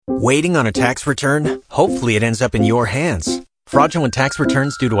Waiting on a tax return? Hopefully it ends up in your hands. Fraudulent tax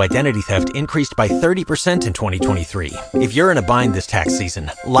returns due to identity theft increased by 30% in 2023. If you're in a bind this tax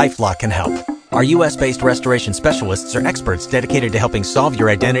season, LifeLock can help. Our U.S.-based restoration specialists are experts dedicated to helping solve your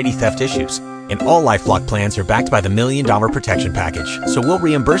identity theft issues. And all LifeLock plans are backed by the $1 Million Protection Package. So we'll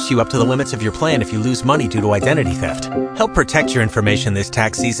reimburse you up to the limits of your plan if you lose money due to identity theft. Help protect your information this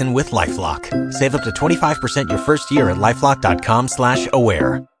tax season with LifeLock. Save up to 25% your first year at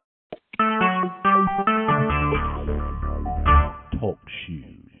LifeLock.com/aware. Talk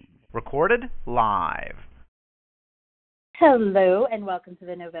shoes. Recorded live. Hello, and welcome to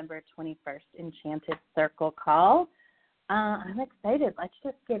the November 21st Enchanted Circle call. I'm excited. Let's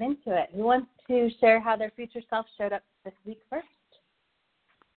just get into it. Who wants to share how their future self showed up this week first?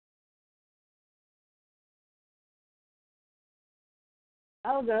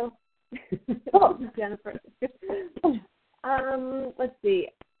 I'll go. Oh. Jennifer. Let's see.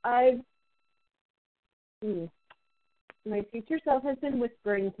 My future self has been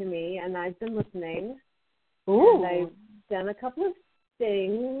whispering to me, and I've been listening. Ooh. And I've done a couple of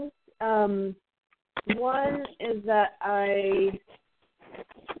things. One is that I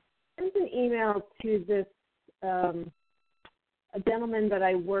sent an email to this a gentleman that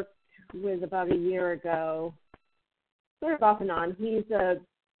I worked with about a year ago, sort of off and on. He's a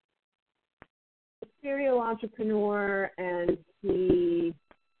serial entrepreneur, and he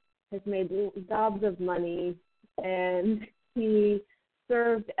has made gobs of money, and he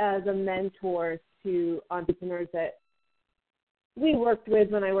served as a mentor to entrepreneurs that we worked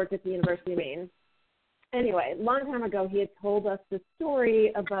with when I worked at the University of Maine. Anyway, a long time ago, he had told us the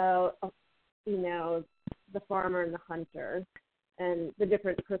story about, the farmer and the hunter and the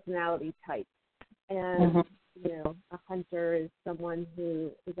different personality types. And, a hunter is someone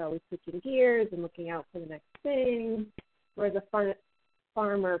who is always switching gears and looking out for the next thing, whereas a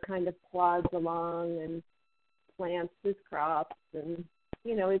farmer kind of plods along and plants his crops and,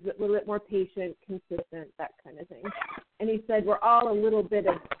 is a little bit more patient, consistent, that kind of thing. And he said we're all a little bit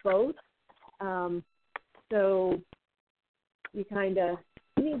of both. So you kind of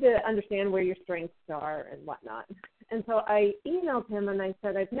need to understand where your strengths are and whatnot. And so I emailed him and I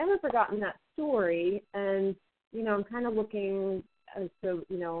said, I've never forgotten that story. And, I'm kind of looking as to,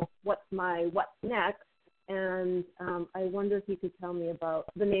 what's next. And I wonder if you could tell me about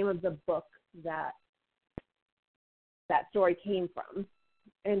the name of the book that story came from.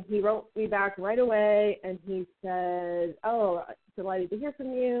 And he wrote me back right away, and he said, delighted to hear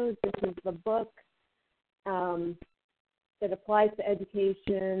from you. This is the book. It applies to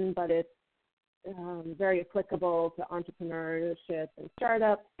education, but it's very applicable to entrepreneurship and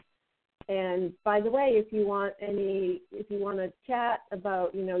startups. And by the way, if you want to chat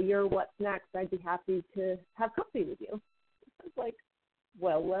about, your what's next, I'd be happy to have coffee with you. I was like,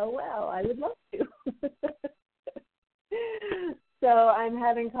 well, I would love to. So I'm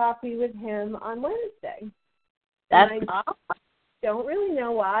having coffee with him on Wednesday. That's awesome. Don't really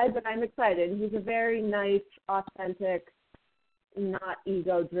know why, but I'm excited. He's a very nice, authentic, not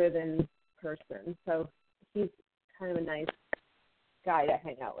ego-driven person. So he's kind of a nice guy to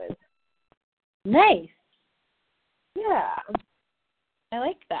hang out with. Nice. Yeah. I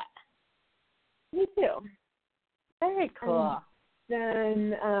like that. Me too. Very cool. And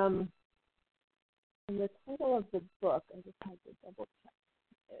then the title of the book, I just had to double check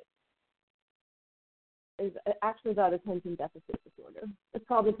it, is actually about attention deficit disorder. It's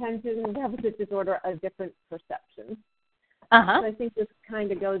called Attention Deficit Disorder, A Different Perception. Uh-huh. So I think this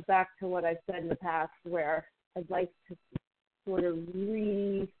kind of goes back to what I've said in the past, where I'd like to sort of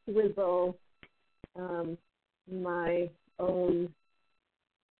re-swivel my own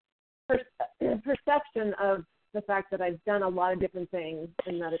perception of the fact that I've done a lot of different things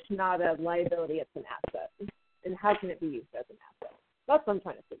and that it's not a liability, it's an asset. And how can it be used as an asset? That's what I'm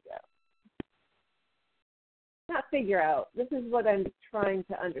trying to figure out. Not figure out. This is what I'm trying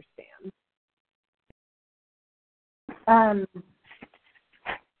to understand.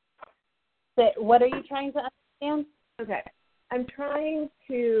 What are you trying to understand? Okay. I'm trying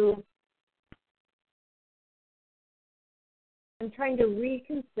to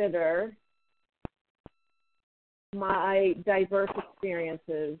reconsider my diverse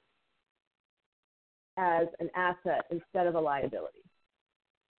experiences as an asset instead of a liability.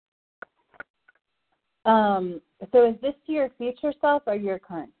 So is this your future self or your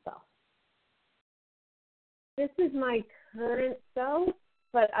current self? This is my current self,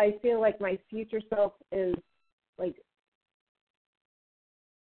 but I feel like my future self is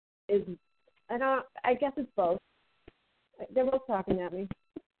I guess it's both. They're both talking at me.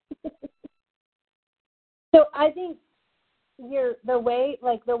 So I think the way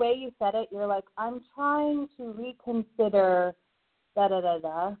you said it, you're like, I'm trying to reconsider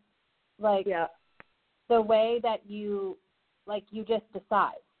da-da-da-da. Like, yeah. The way that you just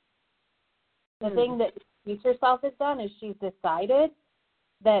decide. The thing that future self has done is she's decided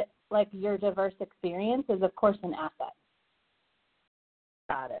that, like, your diverse experience is, of course, an asset.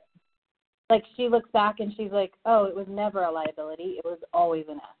 Got it. Like, she looks back and she's like, oh, it was never a liability. It was always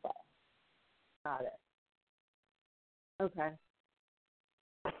an asset. Got it. Okay.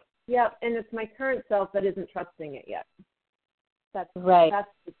 Yep, and it's my current self that isn't trusting it yet. That's right.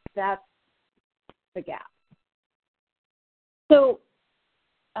 That's the gap. So,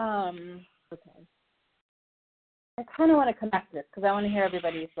 okay. I kind of want to come back to this because I want to hear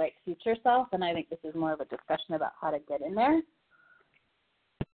everybody's future self, and I think this is more of a discussion about how to get in there.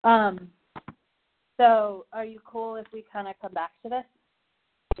 So, are you cool if we kind of come back to this?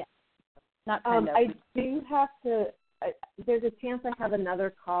 Yeah. Not kind of. I do have to. There's a chance I have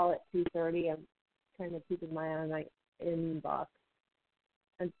another call at 2:30. I'm trying to keep my eye on my inbox.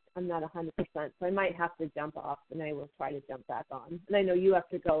 I'm not 100%, so I might have to jump off, and I will try to jump back on. And I know you have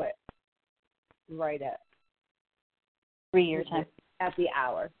to go right at 3 your time. At the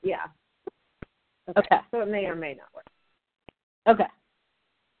hour, yeah. Okay. So it may or may not work. Okay.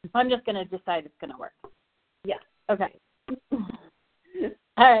 I'm just going to decide it's going to work. Yeah. Okay. All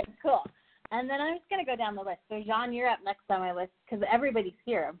right, cool. And then I'm just going to go down the list. So, Jean, you're up next on my list because everybody's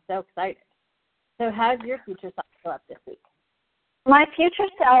here. I'm so excited. So how's your future self go up this week? My future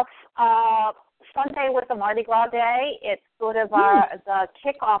self, Sunday was a Mardi Gras day. It's sort of the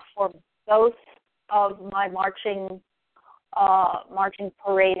kickoff for both of my marching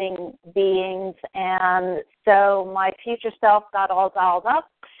parading beings. And so my future self got all dialed up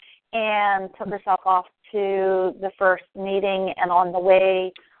and took herself off to the first meeting, and on the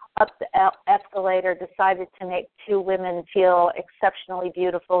way up the escalator decided to make two women feel exceptionally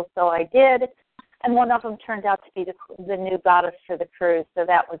beautiful, so I did. And one of them turned out to be the new goddess for the cruise, so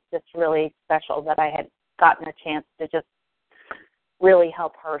that was just really special that I had gotten a chance to just really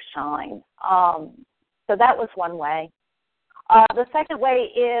help her shine. So that was one way. The second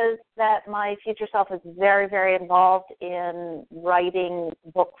way is that my future self is very, very involved in writing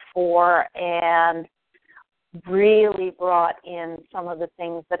book 4 and really brought in some of the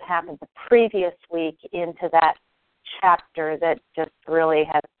things that happened the previous week into that chapter that just really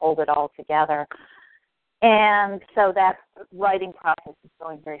has pulled it all together. And so that writing process is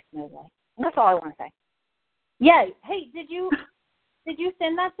going very smoothly. And that's all I want to say. Yeah. Hey, did you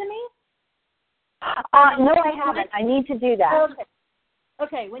send that to me? No, I haven't. I need to do that.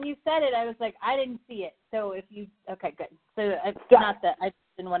 Okay. When you said it, I was like, I didn't see it. So if you, okay, good. So not that I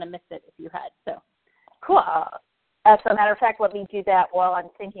didn't want to miss it if you had. So cool. As a matter of fact, let me do that while I'm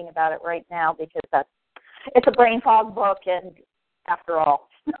thinking about it right now because it's a brain fog book, and after all.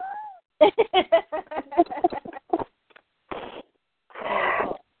 Cool.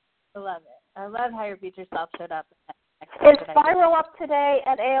 I love it. I love how your future self showed up. Is Spiral up today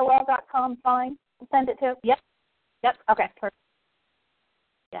at AOL.com fine? Send it to? Yep. Okay. Perfect.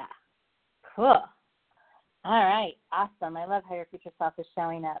 Yeah. Cool. All right. Awesome. I love how your future self is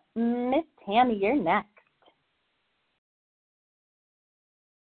showing up. Miss Tammy, you're next.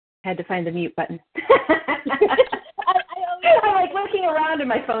 Had to find the mute button. I'm like looking around and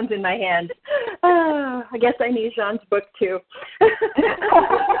my phone's in my hand. Oh, I guess I need Jean's book too.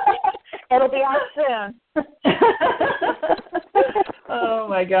 It'll be out soon. Oh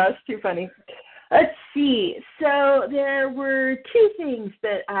my gosh, too funny. Let's see. So there were two things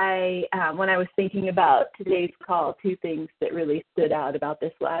that when I was thinking about today's call, two things that really stood out about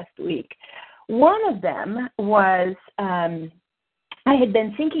this last week. One of them was I had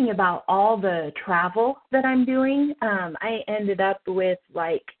been thinking about all the travel that I'm doing. I ended up with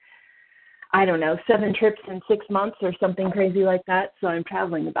 7 trips in 6 months or something crazy like that. So I'm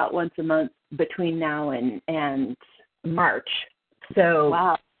traveling about once a month between now and March. So,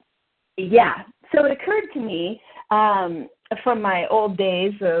 wow. Yeah. So it occurred to me from my old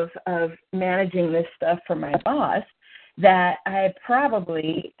days of managing this stuff for my boss that I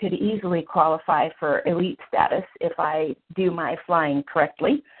probably could easily qualify for elite status if I do my flying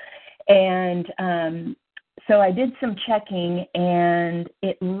correctly. And so I did some checking, and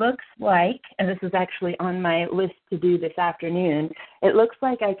it looks like, and this is actually on my list to do this afternoon, it looks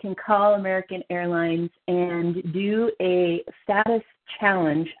like I can call American Airlines and do a status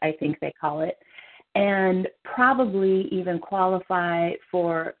challenge, I think they call it, and probably even qualify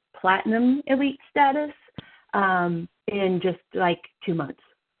for platinum elite status in just 2 months.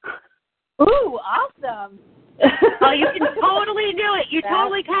 Ooh, awesome. Oh, you can totally do it. You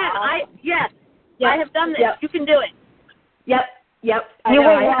totally can. Yes. I have done this. Yep. You can do it. Yep. I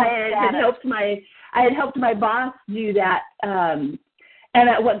had helped my boss do that. And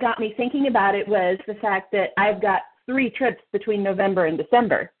what got me thinking about it was the fact that I've got 3 trips between November and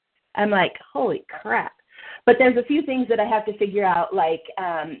December. I'm like, holy crap. But there's a few things that I have to figure out, like,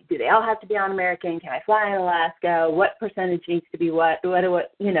 do they all have to be on American? Can I fly in Alaska? What percentage needs to be what?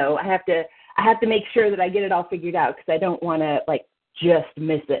 I have to make sure that I get it all figured out because I don't want to, like, just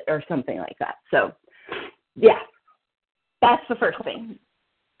miss it or something like that. So, yeah, that's the first thing.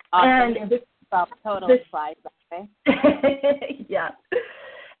 Awesome. And totally flies that way. Yeah.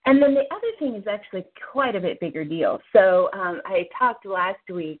 And then the other thing is actually quite a bit bigger deal. So I talked last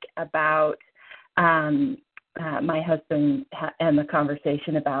week about my husband and the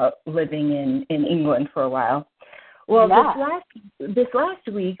conversation about living in England for a while. Well, this last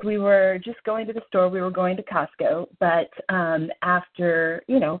week we were just going to the store. We were going to Costco, but after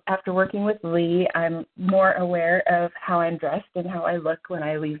working with Lee, I'm more aware of how I'm dressed and how I look when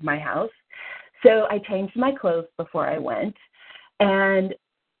I leave my house. So I changed my clothes before I went. And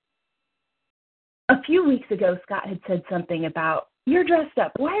a few weeks ago, Scott had said something about, you're dressed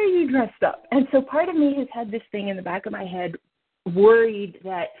up. Why are you dressed up? And so part of me has had this thing in the back of my head, worried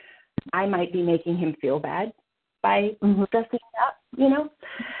that I might be making him feel bad by dressing up,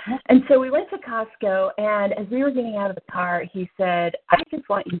 And so we went to Costco, and as we were getting out of the car, he said, I just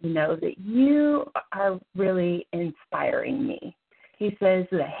want you to know that you are really inspiring me. He says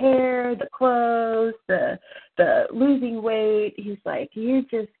the hair, the clothes, the losing weight. He's like, you're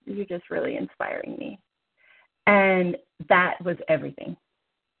just really inspiring me. And that was everything.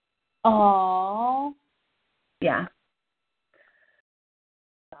 Aww. Yeah.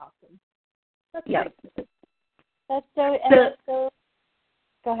 Awesome. That's great. That's so,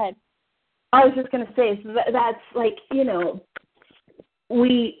 go ahead. I was just going to say, so that's like,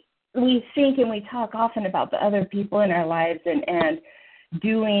 we think and we talk often about the other people in our lives and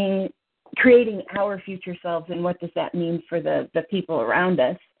creating our future selves and what does that mean for the people around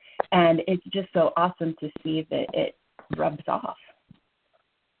us. And it's just so awesome to see that it rubs off.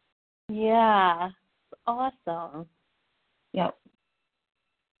 Yeah. Awesome. Yep.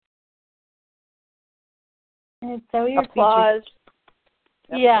 And so your applause.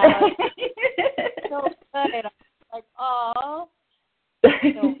 Future. Yeah. So good. Like, oh. So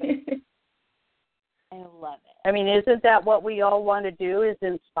good. I love it. I mean, isn't that what we all want to do, is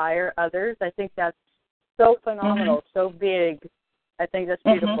inspire others? I think that's so phenomenal, so big. I think that's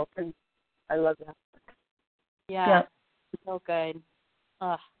beautiful. I love that. Yeah. So good.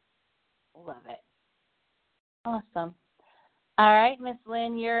 Love it. Awesome. All right, Miss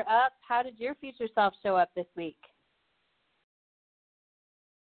Lynn, you're up. How did your future self show up this week?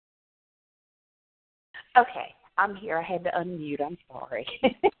 Okay, I'm here. I had to unmute. I'm sorry.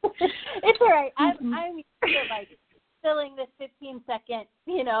 It's all right. I'm used to, like, filling this 15-second,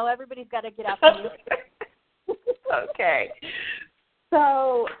 everybody's got to get out the Okay.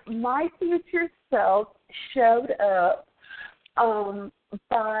 So my future self showed up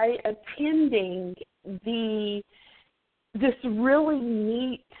by attending this really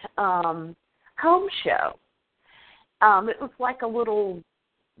neat home show. It was like a little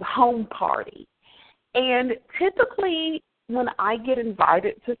home party. And typically when I get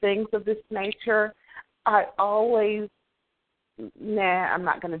invited to things of this nature, I always, I'm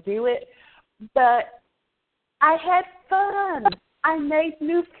not going to do it. But I had fun. I made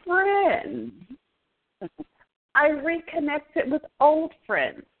new friends. I reconnected with old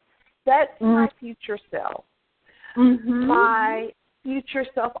friends. That's my future self. My future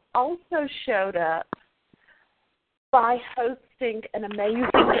self also showed up by hosting an amazing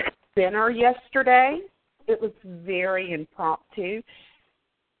dinner yesterday. It was very impromptu.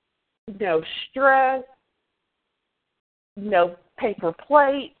 No stress, no paper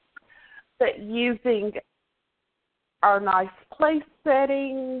plates, but using our nice place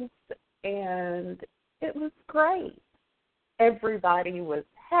settings, and it was great. Everybody was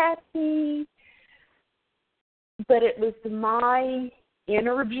happy, but it was my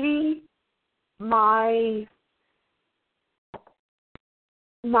energy, my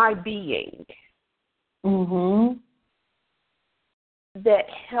being that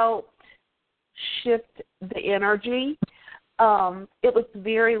helped shift the energy. It was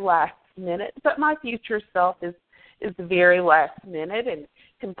very last minute, but my future self is very last minute and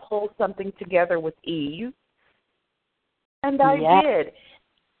can pull something together with ease. And I did.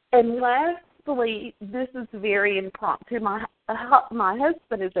 And lastly, this is very impromptu. My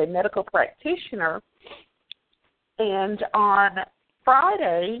husband is a medical practitioner, and on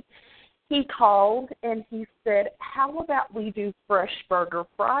Friday he called and he said, how about we do Fresh Burger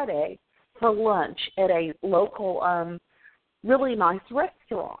Friday for lunch at a local really nice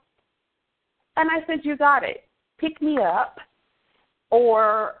restaurant. And I said, you got it. Pick me up,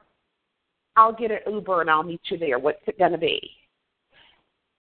 or I'll get an Uber and I'll meet you there. What's it going to be?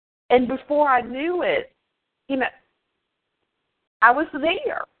 And before I knew it, I was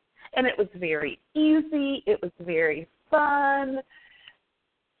there. And it was very easy. It was very fun.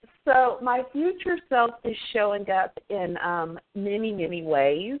 So my future self is showing up in many, many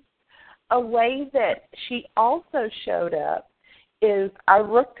ways. A way that she also showed up is I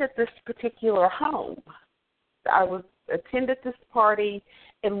looked at this particular home. I attended this party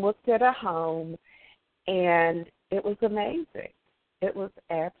and looked at a home, and it was amazing. It was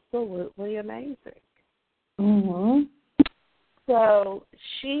absolutely amazing. Mhm. So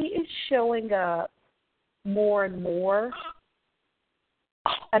she is showing up more and more,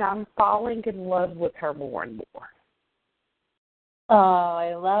 and I'm falling in love with her more and more. Oh,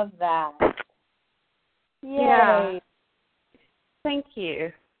 I love that. Yay. Yeah. Thank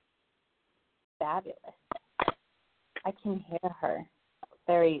you. Fabulous. I can hear her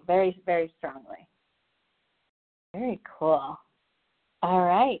very, very, very strongly. Very cool. All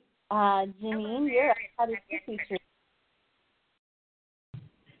right. Janine, you're up. How did you feature?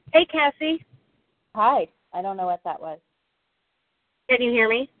 Hey, Cassie. Hi. I don't know what that was. Can you hear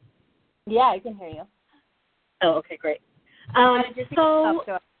me? Yeah, I can hear you. Oh, okay, great. How did your future self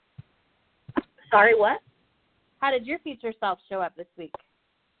show up? Sorry, what? How did your future self show up this week?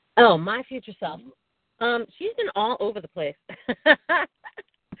 Oh, my future self. She's been all over the place.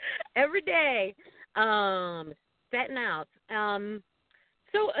 Every day, setting out.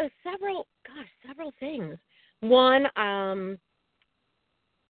 So several things. One, I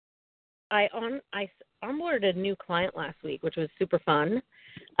onboarded a new client last week, which was super fun.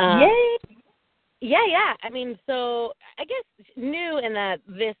 Yay! Yeah. I mean, so I guess new in that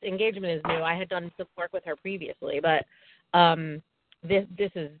this engagement is new. I had done some work with her previously, but this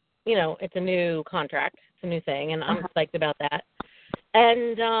is, it's a new contract. It's a new thing, and I'm psyched about that.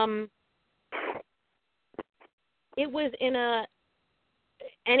 And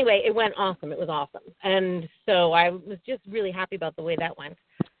anyway, it went awesome. It was awesome. And so I was just really happy about the way that went.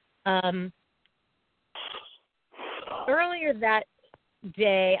 Earlier that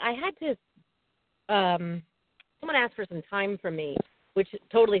day, I had to, someone asked for some time from me, which is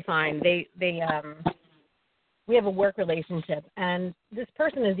totally fine. We have a work relationship, and this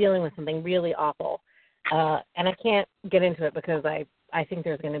person is dealing with something really awful. And I can't get into it because I think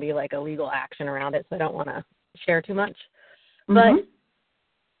there's going to be like a legal action around it, so I don't want to share too much. Mm-hmm.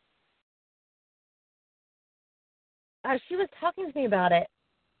 But she was talking to me about it,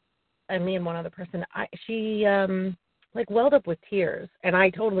 and me and one other person. She welled up with tears, and I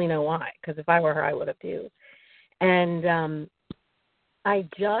totally know why, because if I were her, I would have too. And I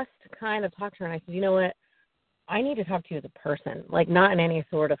just kind of talked to her, and I said, you know what? I need to talk to you as a person, like not in any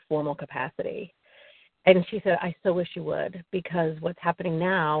sort of formal capacity. And she said, I so wish you would, because what's happening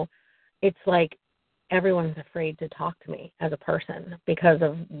now, it's like everyone's afraid to talk to me as a person because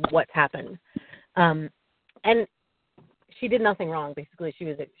of what's happened. And she did nothing wrong. Basically, she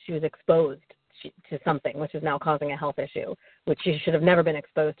was exposed to something, which is now causing a health issue, which she should have never been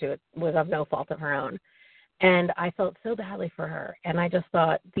exposed to. It was of no fault of her own. And I felt so badly for her. And I just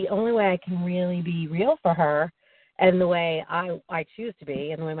thought the only way I can really be real for her, and the way I choose to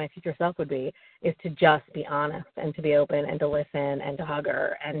be, and the way my future self would be, is to just be honest and to be open and to listen and to hug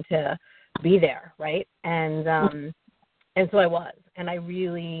her and to be there, right? And so I was. And I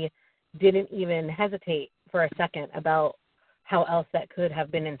really didn't even hesitate for a second about how else that could have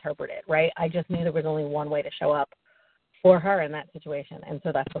been interpreted, right? I just knew there was only one way to show up for her in that situation, and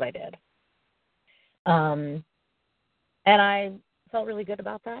so that's what I did. And I felt really good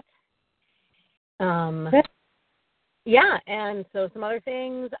about that. Yeah, and so some other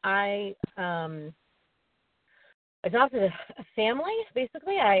things, I adopted a family,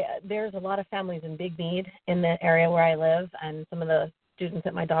 basically. There's a lot of families in big need in the area where I live, and some of the students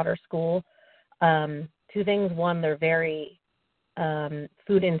at my daughter's school. Two things. One, they're very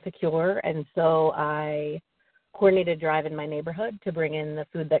food insecure, and so I coordinated a drive in my neighborhood to bring in the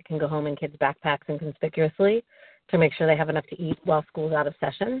food that can go home in kids' backpacks inconspicuously to make sure they have enough to eat while school's out of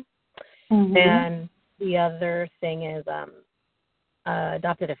session. Mm-hmm. And the other thing is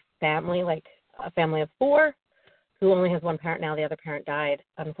adopted a family, like a family of 4, who only has one parent now. The other parent died,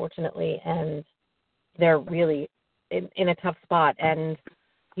 unfortunately, and they're really in a tough spot. And,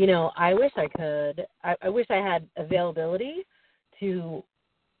 I wish I could. I wish I had availability to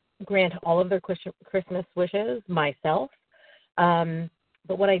grant all of their Christmas wishes myself.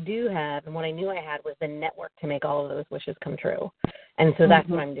 But what I do have, and what I knew I had, was the network to make all of those wishes come true. And so that's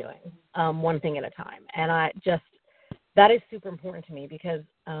what I'm doing, one thing at a time. And that is super important to me because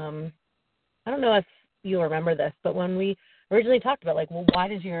I don't know if you'll remember this, but when we originally talked about, like, well, why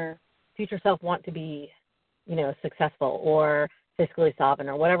does your future self want to be, successful or fiscally solvent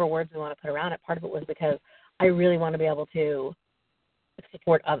or whatever words we want to put around it, part of it was because I really want to be able to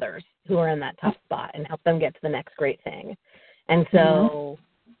support others who are in that tough spot and help them get to the next great thing. And so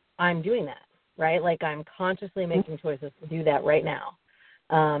I'm doing that, right? Like, I'm consciously making choices to do that right now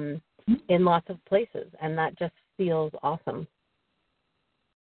in lots of places, and that just feels awesome.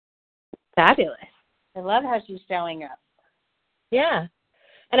 Fabulous. I love how she's showing up. Yeah.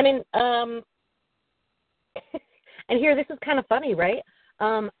 And I mean, and here, this is kind of funny, right?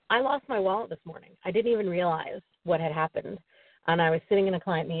 I lost my wallet this morning. I didn't even realize what had happened. And I was sitting in a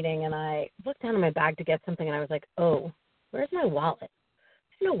client meeting, and I looked down in my bag to get something, and I was like, oh, where's my wallet?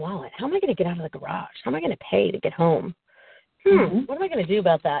 There's no wallet. How am I going to get out of the garage? How am I going to pay to get home? What am I going to do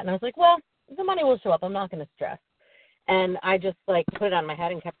about that? And I was like, well, the money will show up. I'm not going to stress. And I just, like, put it on my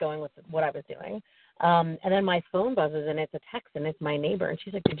head and kept going with what I was doing. And then my phone buzzes, and it's a text, and it's my neighbor. And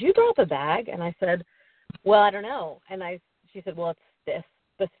she's like, did you drop a bag? And I said, well, I don't know. And she said, well, it's this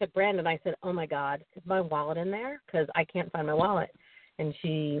specific brand. And I said, oh, my God, is my wallet in there? Because I can't find my wallet. And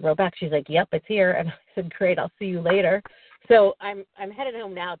she wrote back. She's like, yep, it's here. And I said, great, I'll see you later. So I'm headed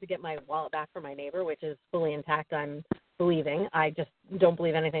home now to get my wallet back from my neighbor, which is fully intact, I'm believing. I just don't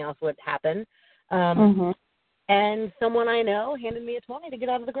believe anything else would happen. And someone I know handed me a 20 to get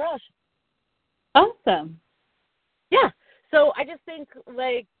out of the garage. Awesome. Yeah. So I just think,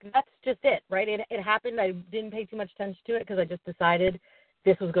 like, that's just it, right? It happened. I didn't pay too much attention to it because I just decided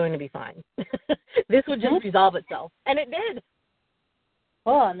this was going to be fine. This would just resolve itself. And it did.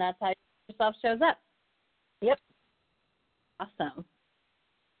 Cool. And that's how yourself shows up. Yep. Awesome.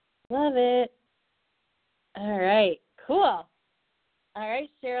 Love it. All right. Cool. All right,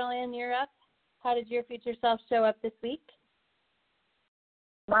 Cheryl Ann, you're up. How did your future self show up this week?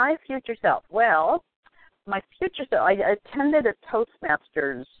 My future self. Well, my future self, I attended a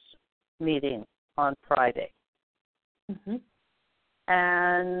Toastmasters meeting on Friday.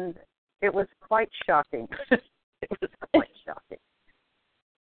 And it was quite shocking. It was quite shocking.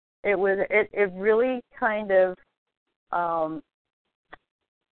 It really kind of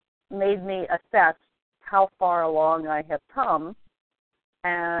made me assess how far along I have come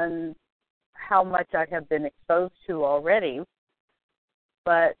and how much I have been exposed to already.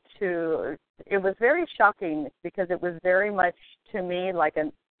 But it was very shocking because it was very much, to me, like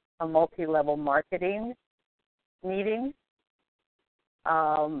a multi-level marketing meeting.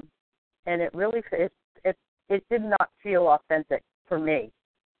 And it really, it did not feel authentic for me.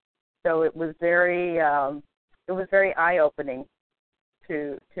 So it was very eye-opening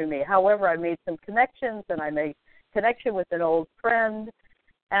to me. However, I made some connections, and I made connection with an old friend.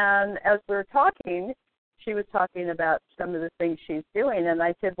 And as we were talking, she was talking about some of the things she's doing, and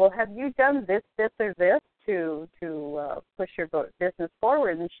I said, well, have you done this, or this to push your business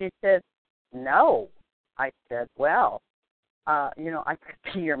forward? And she said, no. I said, well, I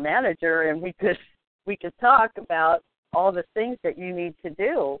could be your manager, and we could talk about all the things that you need to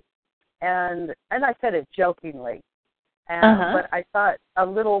do. And I said it jokingly, but I thought a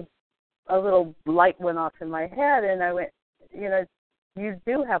little light went off in my head, and I went, you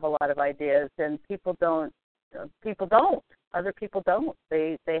do have a lot of ideas, and other people don't.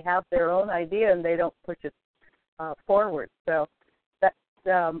 They have their own idea, and they don't push it forward. So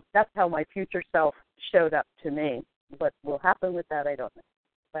that's how my future self showed up to me. What will happen with that, I don't know.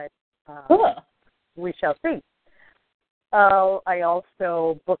 But we shall see. I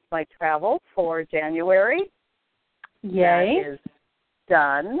also booked my travel for January. Yay. That is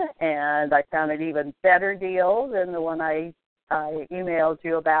done, and I found an even better deal than the one I emailed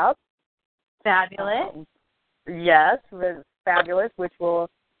you about. Fabulous. Yes, it was fabulous, which will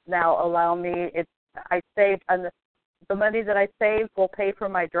now allow me, I saved, and the money that I saved will pay for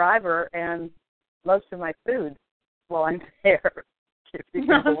my driver and most of my food while I'm there, if you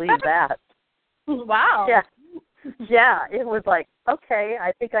can believe that. Wow. Yeah, it was like, okay,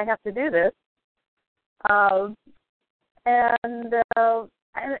 I think I have to do this. And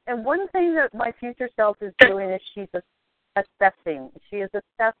one thing that my future self is doing is she's assessing. She is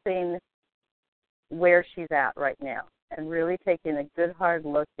assessing where she's at right now and really taking a good hard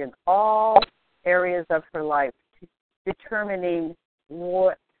look in all areas of her life, determining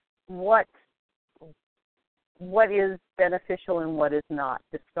what is beneficial and what is not,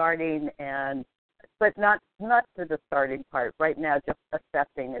 discarding but not the discarding part. Right now, just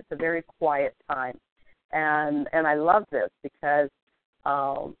assessing. It's a very quiet time, and I love this because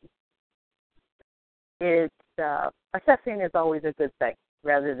assessing is always a good thing.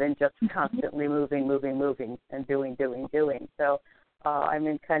 rather than just constantly moving, and doing. So I'm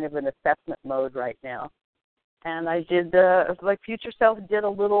in kind of an assessment mode right now. And I did, my future self did a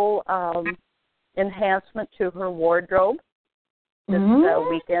little enhancement to her wardrobe this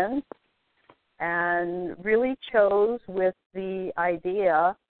weekend, and really chose with the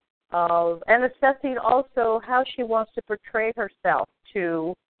idea of, and assessing also how she wants to portray herself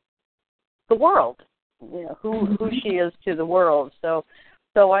to the world, who she is to the world. So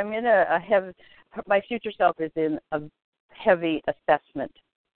I'm in a heavy, my future self is in a heavy assessment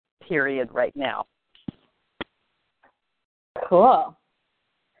period right now. Cool.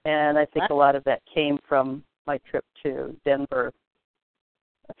 And I think a lot of that came from my trip to Denver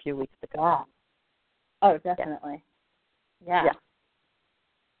a few weeks ago. Yeah. Oh, definitely. Yeah.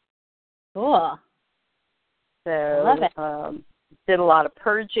 Cool. So I love it. Did a lot of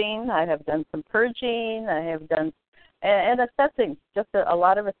purging. I have done some purging. I have done, and assessing, just a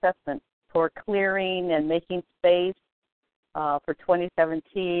lot of assessment for clearing and making space for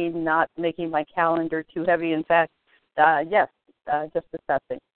 2017, not making my calendar too heavy. In fact, just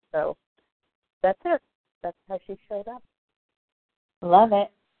assessing. So that's it. That's how she showed up. Love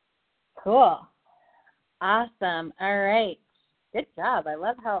it. Cool. Awesome. All right. Good job. I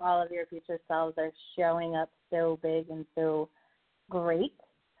love how all of your future selves are showing up so big and so great.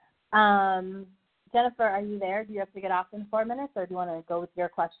 Jennifer, are you there? Do you have to get off in 4 minutes, or do you want to go with your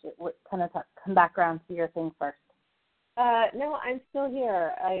question? Kind of come back around to your thing first? No, I'm still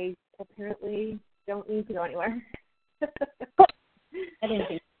here. I apparently don't need to go anywhere. I didn't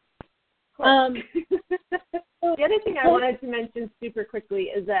think. The other thing I wanted to mention super quickly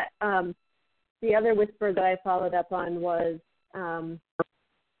is that the other whisper that I followed up on was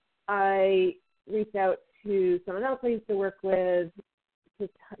I reached out to someone else I used to work with.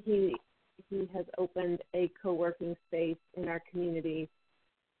 He has opened a co-working space in our community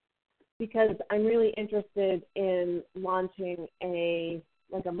because I'm really interested in launching a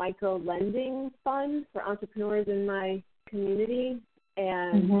micro lending fund for entrepreneurs in my community,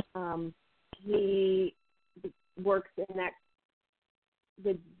 and he works in that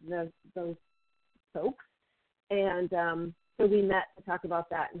with those folks, and so we met to talk about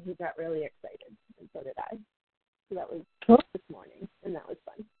that, and he got really excited, and so did I. So that was this morning, and that was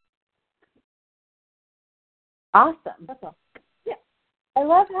fun. Awesome. That's all. Yeah. I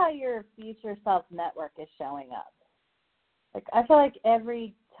love how your future self network is showing up. Like, I feel like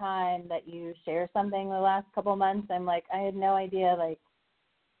every time that you share something the last couple months, I'm like, I had no idea. Like,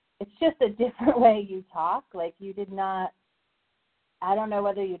 it's just a different way you talk. Like, you did not, I don't know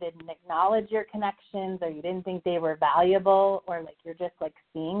whether you didn't acknowledge your connections or you didn't think they were valuable, or like you're just like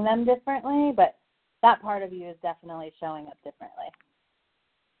seeing them differently, but that part of you is definitely showing up differently.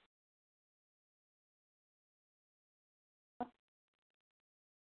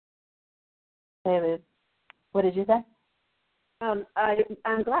 David, what did you say? I'm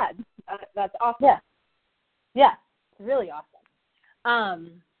glad. That's awesome. Yeah, it's really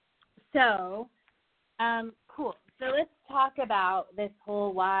awesome. Cool. So let's talk about this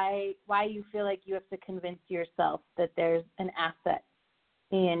whole why you feel like you have to convince yourself that there's an asset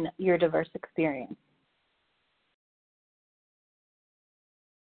in your diverse experience.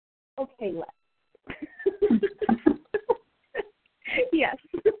 Okay, let's. Yes.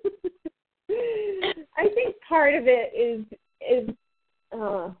 I think part of it is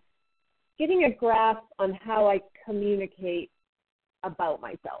getting a grasp on how I communicate about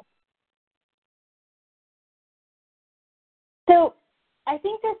myself. So I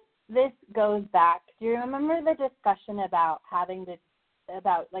think this goes back. Do you remember the discussion about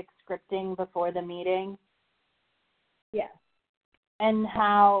about scripting before the meeting? Yeah. And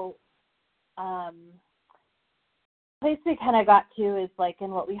how place we kind of got to is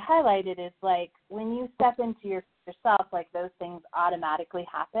and what we highlighted is when you step into yourself, those things automatically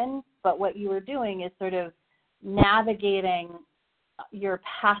happen. But what you were doing is sort of navigating your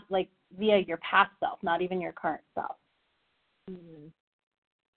past, via your past self, not even your current self. Mm-hmm.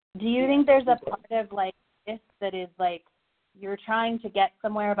 Do you think there's a part of this that is you're trying to get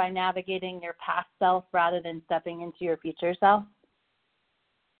somewhere by navigating your past self rather than stepping into your future self?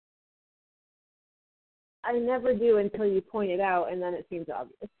 I never do until you point it out, and then it seems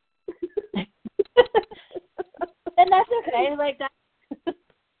obvious. And that's okay. That.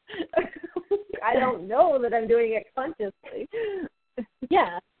 I don't know that I'm doing it consciously.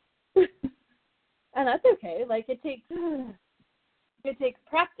 Yeah. And that's okay. It takes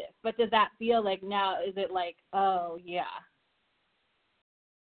practice. But does that feel now? Is it oh yeah?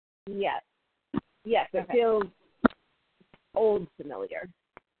 Yes. Yes. It feels old familiar.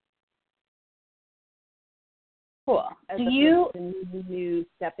 Cool. As Do you new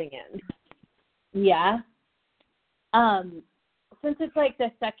stepping in? Yeah. Since it's like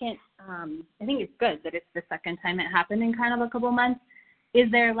the second, I think it's good that it's the second time it happened in kind of a couple months. Is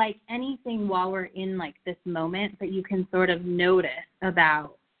there like anything while we're in like this moment that you can sort of notice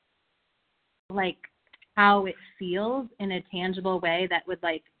about like how it feels in a tangible way that would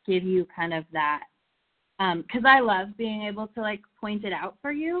like give you kind of that? Because I love being able to like point it out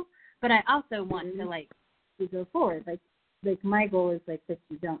for you, but I also want to like to go forward. Like my goal is like that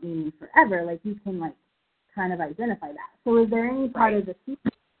you don't need me forever. Like you can like kind of identify that. So is there any part of the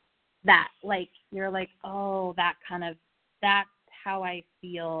sequence that like you're like, oh, that's how I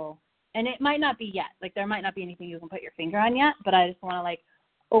feel? And it might not be yet. Like there might not be anything you can put your finger on yet, but I just want to like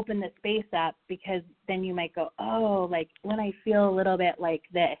open the space up, because then you might go, oh, like when I feel a little bit like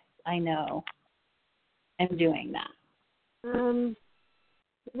this, I know I'm doing that.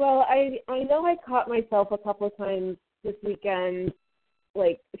 Well, I know I caught myself a couple of times this weekend,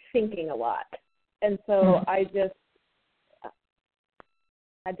 like thinking a lot. And so I just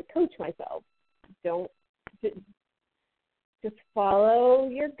had to coach myself. Just follow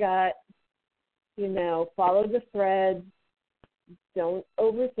your gut, follow the thread. Don't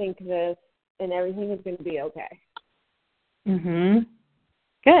overthink this, and everything is going to be okay.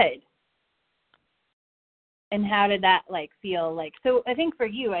 Good. And how did that like feel like? So I think for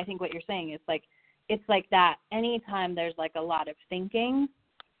you, I think what you're saying is like it's like that anytime there's like a lot of thinking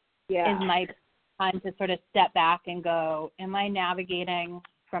is my time to sort of step back and go, am I navigating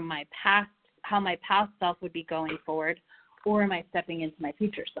from my past, how my past self would be going forward, or am I stepping into my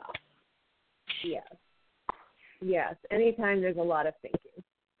future self? Yes. Anytime there's a lot of thinking.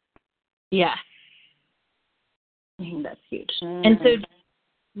 Yeah. I think that's huge.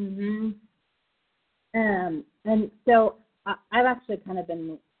 And so I've actually kind of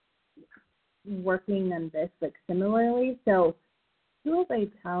been working on this like similarly. So who was I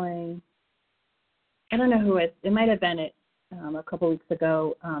telling? I don't know who it might have been a couple weeks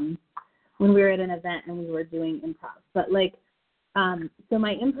ago when we were at an event and we were doing improv. But like, so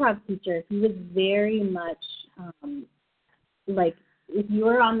my improv teacher, he was very much like if you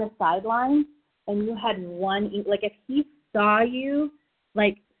were on the sideline and you had like if he saw you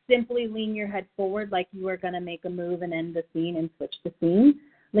like simply lean your head forward like you were going to make a move and end the scene and switch the scene,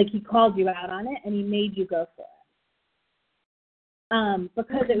 like he called you out on it and he made you go for it.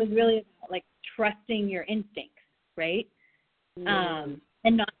 Because it was really about like trusting your instincts, right? And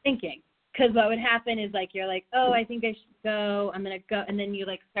not thinking. Because what would happen is like you're like, oh, I think I should go. I'm going to go. And then you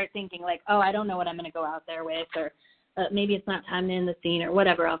like start thinking like, oh, I don't know what I'm going to go out there with, or maybe it's not time to end the scene, or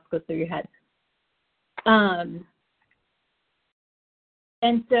whatever else goes through your head.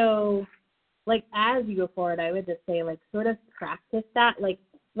 And so like as you go forward, I would just say like sort of practice that. Like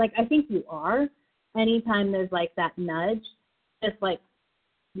I think you are. Anytime there's like that nudge, just like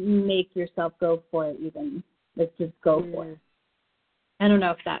make yourself go for it even. Like just go for it. I don't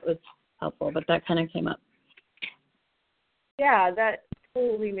know if that was helpful, but that kind of came up. Yeah, that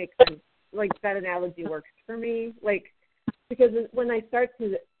totally makes sense. Like that analogy works for me. Like because when I start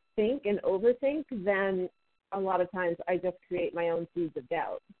to think and overthink, then a lot of times I just create my own seeds of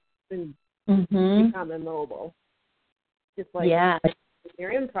doubt and become immobile. Just like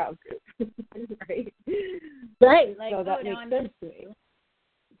your improv group. Right. Right. Like, so that makes sense to me.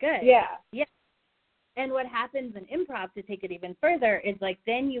 Good. Yeah. And what happens in improv, to take it even further, is like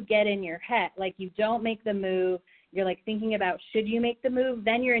then you get in your head, like you don't make the move. You're like thinking about should you make the move.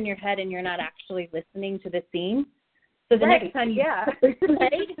 Then you're in your head and you're not actually listening to the scene. So the next time you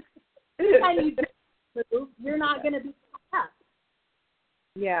move, you're not going to be up.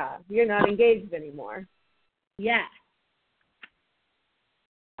 Yeah, you're not engaged anymore. Yeah.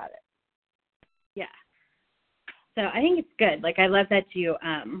 Got it. Yeah. So I think it's good. Like I love that you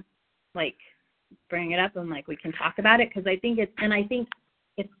like bring it up and like we can talk about it, because I think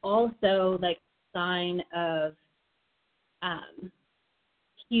it's also like a sign of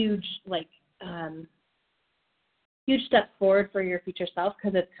huge steps forward for your future self,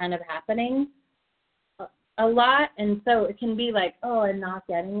 because it's kind of happening a lot. And so it can be like, oh, I'm not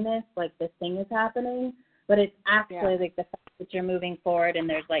getting this, like this thing is happening, but it's actually like the fact that you're moving forward and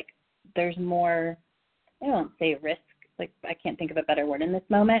there's more, I won't say risk, like I can't think of a better word in this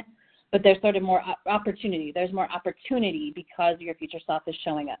moment, but there's sort of more opportunity. There's more opportunity because your future self is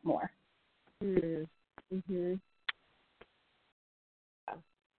showing up more. Mm-hmm.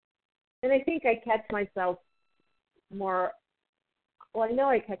 And I think I catch myself more, well, I know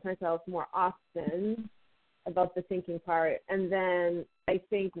I catch myself more often about the thinking part. And then I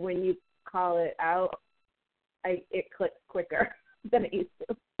think when you call it out, it clicks quicker. than it used to.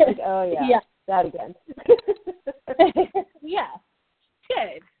 Like, oh yeah, that again. Yeah,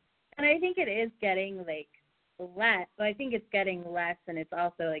 good. And I think it is getting like less. So I think it's getting less, and it's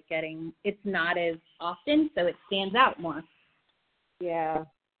also like it's not as often, so it stands out more. Yeah.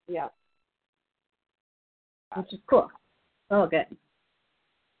 Which is cool. Oh, good.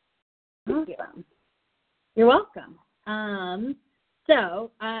 Thank you. You're welcome. But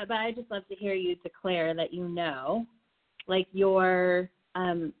I just love to hear you declare that like your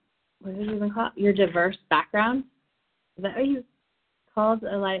what did you even call it? Your diverse background. Is that what you called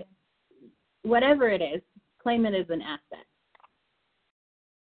like whatever it is? Claim it as an asset.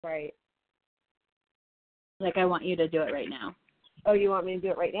 Right. Like I want you to do it right now. Oh, you want me to do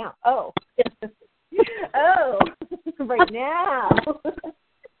it right now? Oh. Oh, right now.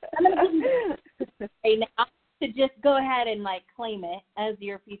 I'm going to give you right now to just go ahead and, like, claim it as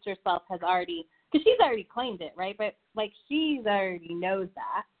your future self has already, because she's already claimed it, right? But, like, she's already knows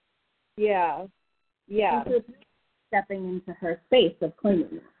that. Yeah. And so it's stepping into her space of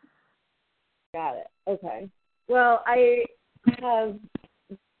claiming it. Got it. Okay. Well, I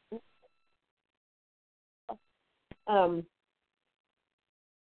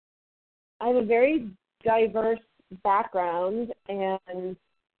have a very diverse background, and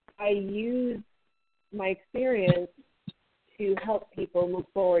I use my experience to help people move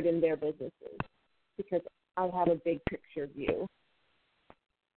forward in their businesses because I have a big picture view.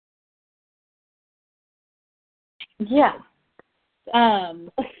 Yeah. I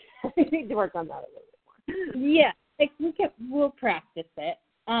need to work on that a little bit more. Yeah. Like we'll practice it.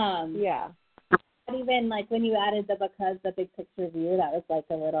 Yeah. But even like when you added the big picture view, that was like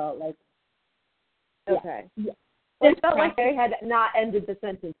a little like. Okay. Yeah. Well, it felt like I had not ended the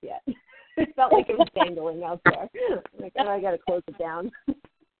sentence yet. It felt like it was dangling out there. Like, oh, I got to close it down.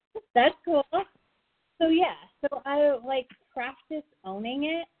 That's cool. So yeah, so I like practice owning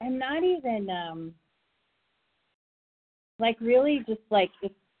it. I'm not even like really just like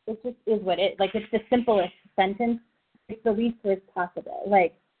it just is what it like. It's the simplest sentence. It's the least words possible.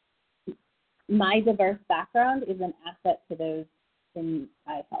 Like my diverse background is an asset to those in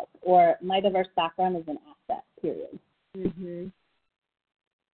I help, or my diverse background is an asset. Period. Mm-hmm.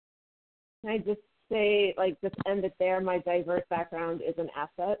 Can I just say, like, just end it there? My diverse background is an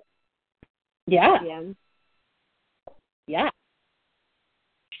asset. Yeah. At the end. Yeah.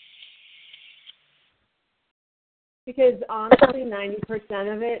 Because honestly,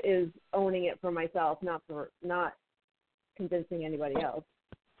 90% of it is owning it for myself, not convincing anybody else.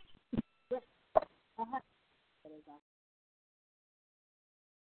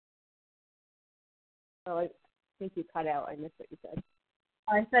 Oh, I think you cut out. I missed what you said.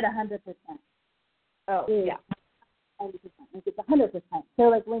 I said 100%. Oh, yeah. 100%. Like it's 100%. So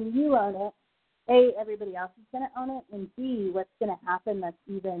like when you own it, A, everybody else is going to own it, and B, what's going to happen that's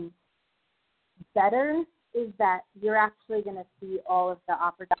even better is that you're actually going to see all of the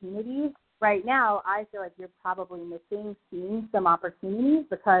opportunities. Right now, I feel like you're probably seeing some opportunities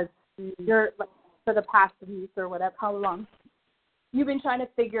because you're, like, for the past week or whatever, how long, you've been trying to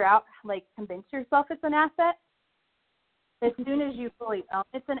figure out, like, convince yourself it's an asset. As soon as you fully own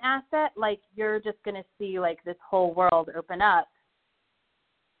it's an asset, like, you're just going to see, like, this whole world open up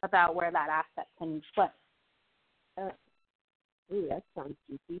about where that asset can play. Ooh, that sounds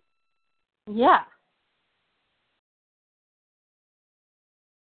juicy. Yeah.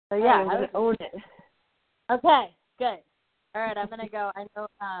 So, yeah. I'm going to own it. Okay, good. All right, I'm going to go. I know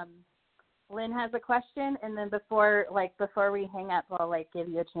Lynn has a question, and then before we hang up, I'll, like, give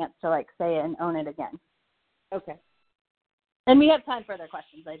you a chance to, like, say it and own it again. Okay. And we have time for other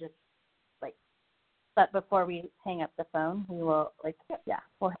questions. I just, like, but before we hang up the phone, we will, like, yeah.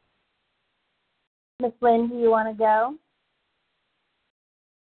 Miss Lynn, do you want to go?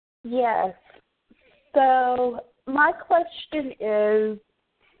 Yes. So my question is,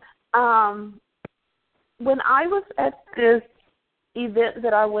 when I was at this event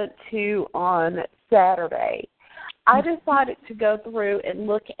that I went to on Saturday, I decided to go through and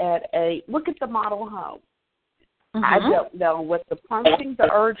look at the model home. Mm-hmm. I don't know what the prompting,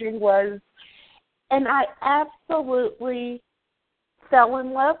 the urging was, and I absolutely fell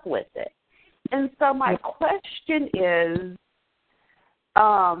in love with it. And so my question is,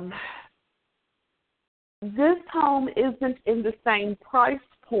 this home isn't in the same price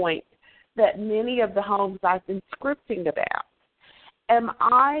point that many of the homes I've been scripting about. Am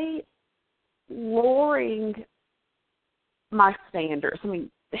I lowering my standards? I mean,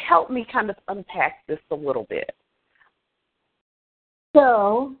 help me kind of unpack this a little bit.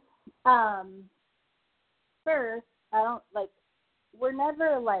 So, first, we're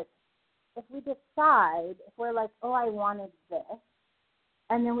never like, if we decide, if we're like, oh, I wanted this,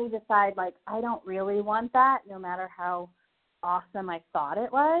 and then we decide, like, I don't really want that, no matter how awesome I thought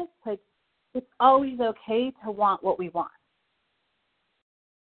it was. Like, it's always okay to want what we want.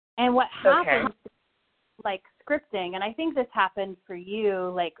 And what happens, like, scripting, and I think this happened for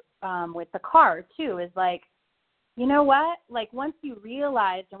you, like, with the car, too, is, like, you know what? Like, once you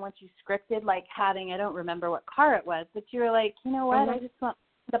realized and once you scripted, like, having, I don't remember what car it was, but you were like, you know what? I just want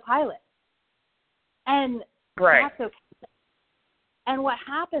the pilot. And that's okay. And what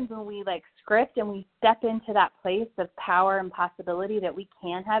happens when we, like, script and we step into that place of power and possibility that we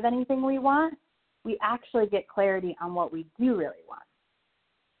can have anything we want, we actually get clarity on what we do really want.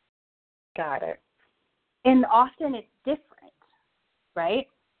 Got it. And often it's different, right?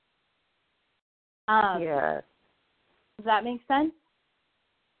 Yes. Does that make sense?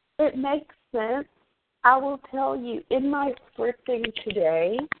 It makes sense. I will tell you, in my scripting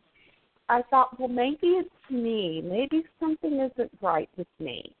today, I thought, well, maybe it's me. Maybe something isn't right with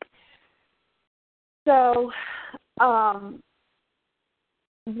me. So one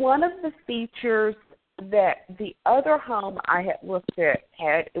of the features that the other home I had looked at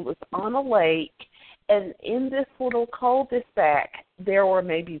had, it was on a lake, and in this little cul-de-sac, there were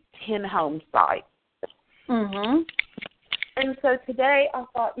maybe 10 home sites. Mm-hmm. And so today I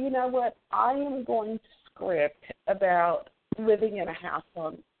thought, you know what, I am going to script about living in a house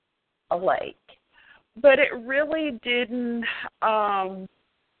on a lake. But it really didn't, I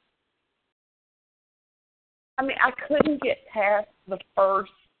couldn't get past the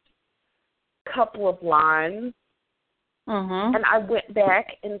first couple of lines. Mm-hmm. And I went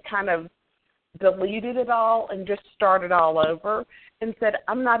back and kind of deleted it all and just started all over and said,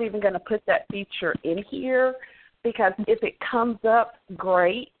 I'm not even going to put that feature in here, because if it comes up,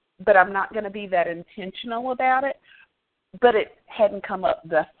 great, but I'm not going to be that intentional about it. But it hadn't come up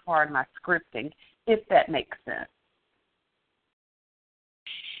thus far in my scripting, if that makes sense.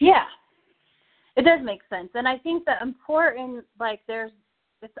 Yeah, it does make sense. And I think the important, like, it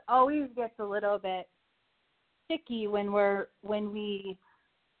always gets a little bit sticky when we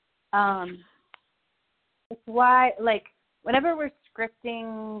it's why, like, whenever we're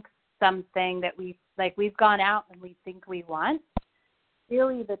scripting something that we've gone out and we think we want,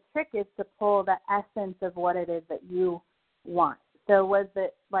 really the trick is to pull the essence of what it is that you want. So was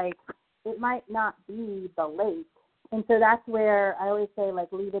it, like, it might not be the lake. And so that's where I always say,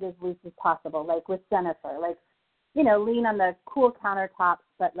 like, leave it as loose as possible, like with Jennifer. Like, you know, lean on the cool countertops,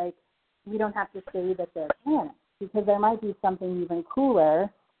 but, like, we don't have to say that they're planets, because there might be something even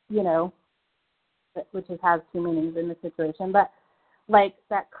cooler, you know, which has two meanings in the situation, but, like,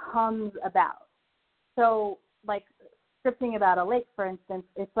 that comes about. So, like, scripting about a lake, for instance,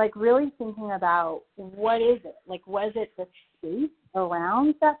 it's like really thinking about what is it? Like, was it the space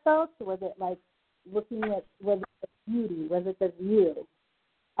around that felt? Was it, like, looking at, was it the beauty? Was it the view?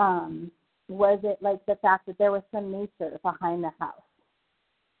 Was it, like, the fact that there was some nature behind the house?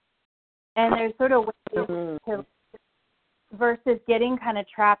 And there's sort of ways to, versus getting kind of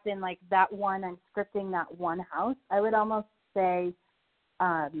trapped in, like, that one and scripting that one house, I would almost say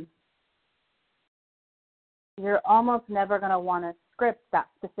you're almost never going to want to script that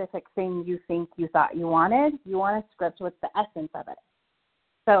specific thing you think you thought you wanted. You want to script what's the essence of it.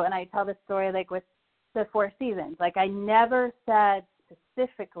 So, and I tell this story, like, with the Four Seasons. Like, I never said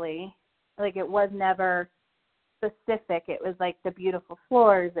specifically, like, it was never specific. It was, like, the beautiful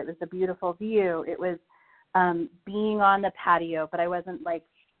floors. It was the beautiful view. It was being on the patio. But I wasn't like,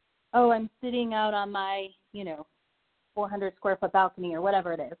 oh, I'm sitting out on my, 400 square foot balcony or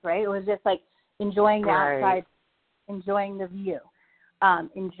whatever it is, right? It was just, like, enjoying the outside, enjoying the view,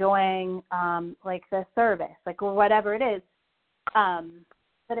 enjoying, like, the service, like, whatever it is.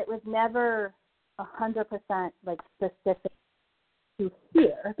 But it was never 100%, like, specific to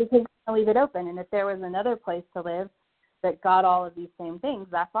here, because I leave it open. And if there was another place to live that got all of these same things,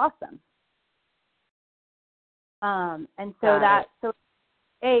 that's awesome. And so so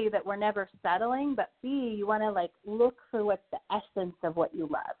A, that we're never settling, but B, you want to, like, look for what's the essence of what you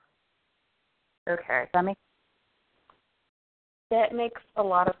love. Okay. That makes a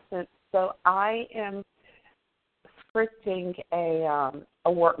lot of sense. So I am scripting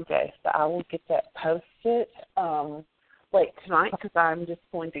a work day, so I will get that posted late tonight, because I'm just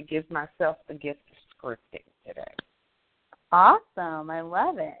going to give myself the gift of scripting today. Awesome. I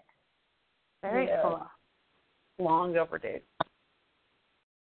love it. Very cool. Long overdue.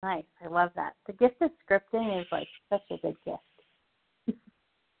 Nice. I love that. The gift of scripting is, like, such a good gift.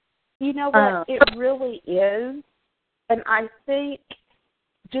 You know what? It really is. And I think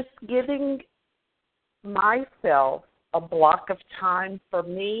just giving myself a block of time for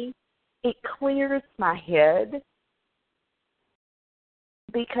me, it clears my head.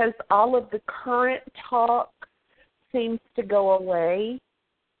 because all of the current talk seems to go away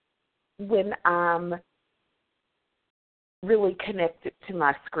when I'm really connected to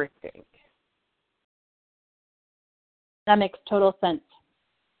my scripting. That makes total sense.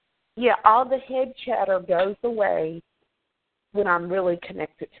 Yeah, all the head chatter goes away when I'm really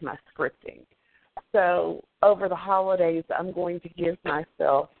connected to my scripting. So over the holidays, I'm going to give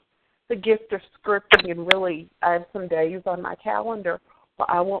myself the gift of scripting, and really I have some days on my calendar where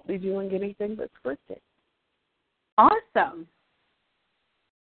I won't be doing anything but scripting. Awesome.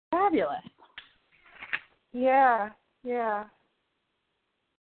 Fabulous. Yeah.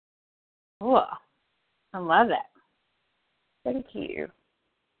 Cool. I love it. Thank you.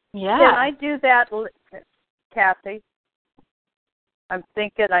 Yeah. Can I do that, Kathy? I'm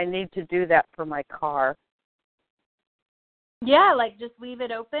thinking I need to do that for my car. Yeah, like just leave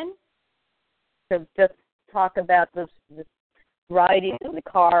it open? To just talk about this riding in the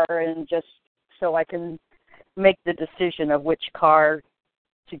car, and just so I can make the decision of which car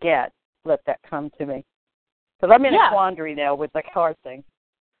to get. Let that come to me. Because I'm in a quandary now with the car thing.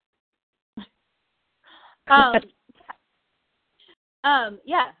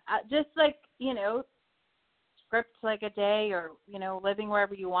 Just like, script like a day, or, living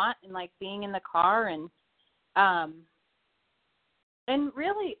wherever you want, and like being in the car, and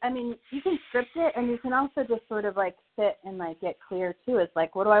really, I mean, you can script it, and you can also just sort of like sit and like get clear too. It's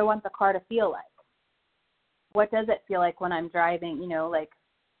like, what do I want the car to feel like? What does it feel like when I'm driving?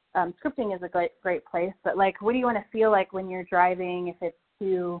 Scripting is a great place, but like, what do you want to feel like when you're driving? If it's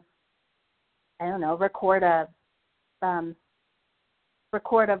to, I don't know, record a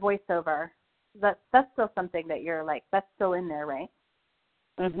voiceover, that's still something that you're like, that's still in there, right?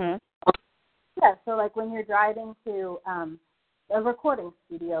 Mhm. Yeah. So like when you're driving to a recording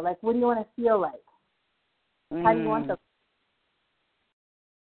studio, like, what do you want to feel like? How do you want the?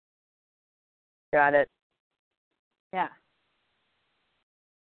 Got it. Yeah.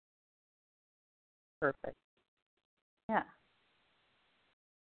 Perfect. Yeah.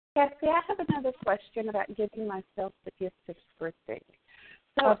 Kathy, I have another question about giving myself the gift of scripting.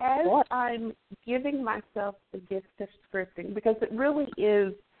 So as I'm giving myself the gift of scripting, because it really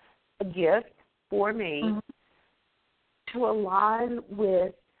is a gift for me to align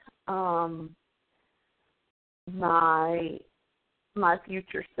with my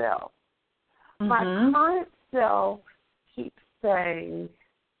future self. My current self keeps saying,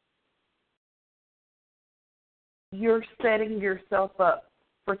 you're setting yourself up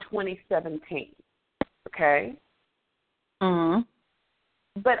for 2017, okay?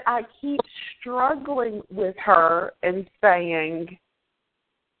 But I keep struggling with her and saying,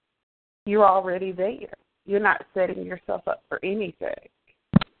 you're already there. You're not setting yourself up for anything.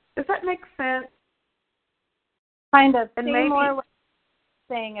 Does that make sense? Kind of. And say maybe more what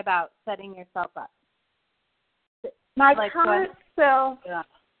you're saying about setting yourself up. My current self,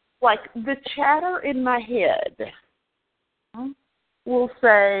 like the chatter in my head will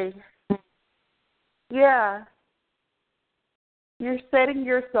say, yeah, you're setting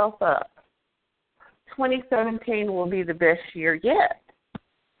yourself up. 2017 will be the best year yet.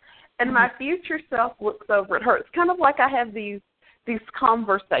 And my future self looks over at her. It's kind of like I have these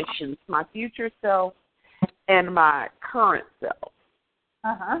conversations, my future self and my current self.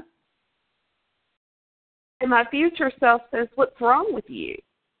 And my future self says, what's wrong with you?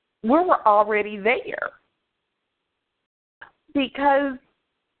 We're already there. Because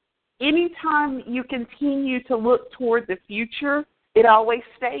anytime you continue to look toward the future, it always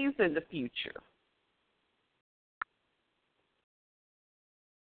stays in the future.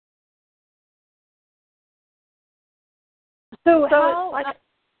 So how,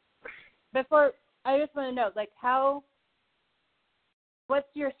 before, I just want to know, like,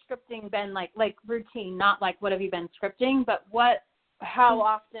 what's your scripting been like routine, not like what have you been scripting, but how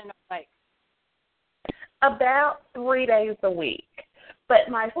often, like? About 3 days a week. But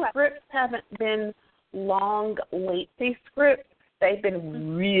my scripts haven't been long, lengthy scripts. They've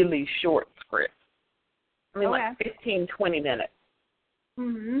been really short scripts. I mean, like 15, 20 minutes.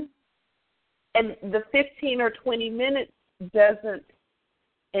 And the 15 or 20 minutes doesn't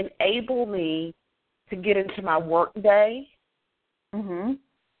enable me to get into my work day.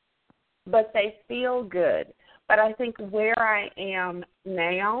 But they feel good. But I think where I am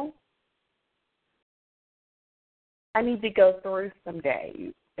now, I need to go through some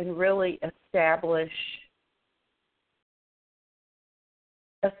days and really establish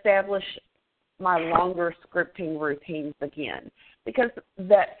my longer scripting routines again, because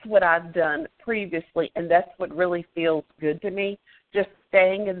that's what I've done previously, and that's what really feels good to me. Just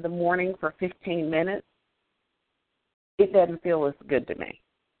staying in the morning for 15 minutes it doesn't feel as good to me.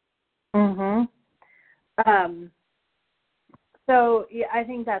 Mhm. So yeah, I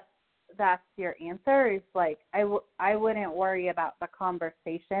think that's your answer. Is like I wouldn't worry about the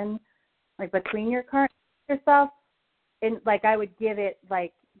conversation like between your current yourself, and like I would give it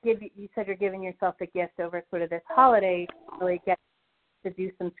like you said you're giving yourself a gift over sort of this holiday to really get to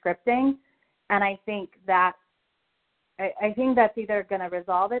do some scripting, and I think that's either going to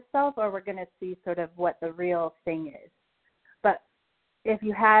resolve itself or we're going to see sort of what the real thing is. But if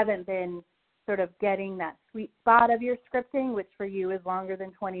you haven't been sort of getting that sweet spot of your scripting, which for you is longer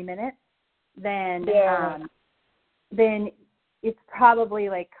than 20 minutes, then it's probably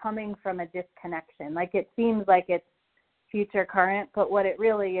like coming from a disconnection. Like it seems like it's future current, but what it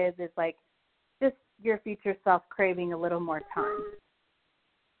really is like just your future self craving a little more time.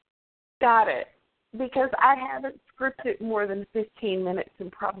 Got it. Because I haven't scripted more than 15 minutes in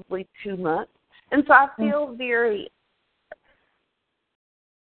probably 2 months. And so I feel very,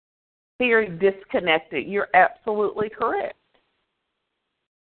 very disconnected. You're absolutely correct.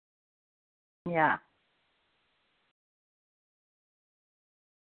 Yeah.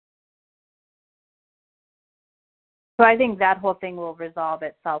 So I think that whole thing will resolve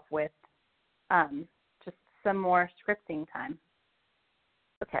itself with just some more scripting time.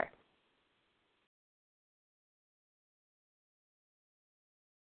 Okay.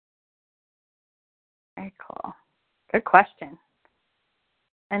 Very cool. Good question.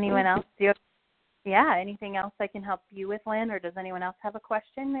 Anyone else? Anything else I can help you with, Lynn, or does anyone else have a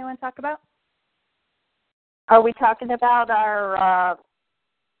question they want to talk about? Are we talking about our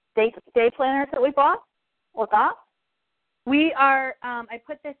day planners that we bought or got? We are, I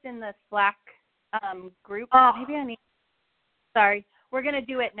put this in the Slack group. Maybe we're going to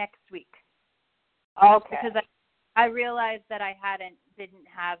do it next week. Okay. Because I realized that I didn't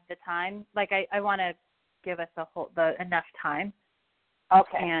have the time. Like I want to give us enough time.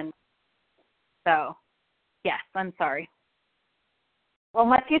 Okay. And so, yes, I'm sorry. Well,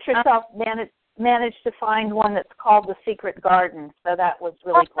 my future self managed to find one that's called The Secret Garden, so that was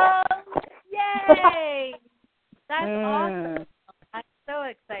really cool. Yay! That's awesome. I'm so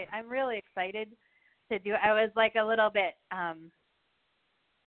excited. I'm really excited to do it. I was like a little bit, I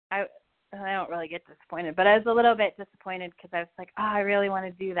don't really get disappointed, but I was a little bit disappointed because I was like, I really want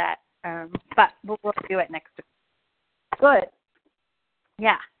to do that. But we'll do it next week. Good.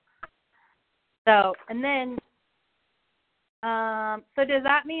 Yeah. So, and then, so does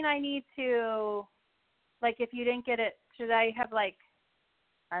that mean I need to, like, if you didn't get it, should I have, like,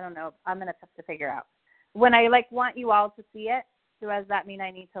 I don't know, I'm going to have to figure out. When I, like, want you all to see it, does that mean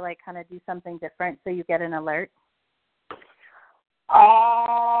I need to, like, kind of do something different so you get an alert?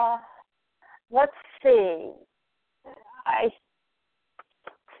 Let's see.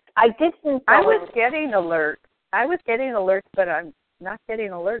 I didn't. I was getting alerts, but I'm not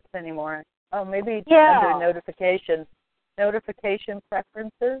getting alerts anymore. Oh, maybe under notification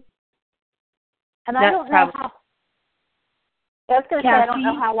preferences. And I don't know how. I was going to say I don't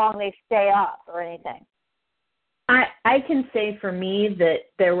know how long they stay up or anything. I can say for me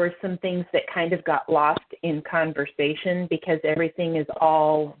that there were some things that kind of got lost in conversation because everything is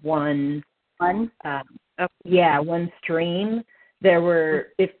all one stream. There were,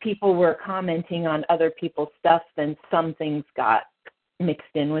 if people were commenting on other people's stuff, then some things got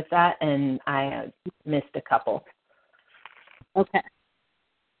mixed in with that, and I missed a couple. Okay.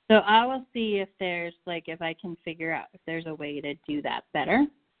 So I will see if there's, like, if I can figure out if there's a way to do that better.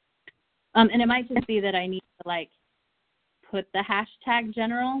 And it might just be that I need to, like, put the hashtag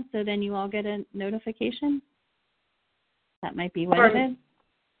general so then you all get a notification. That might be what it is.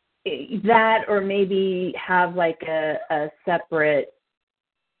 That, or maybe have, like, a separate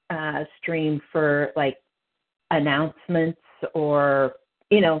stream for, like, announcements or,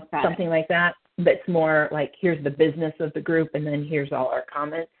 something like that. That's more like, here's the business of the group, and then here's all our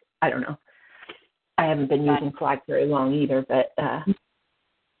comments. I don't know. I haven't been using Slack very long either, but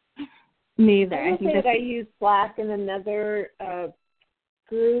neither. I think I use Slack in another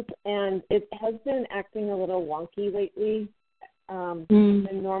group, and it has been acting a little wonky lately.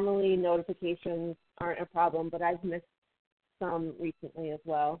 And normally notifications aren't a problem, but I've missed some recently as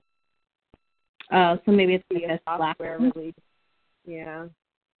well. Oh, so maybe it's like a Slack release. Yeah.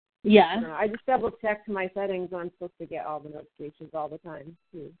 Yeah. I just double checked my settings. I'm supposed to get all the notifications all the time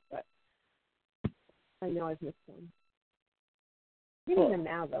too, but I know I've missed some. Getting them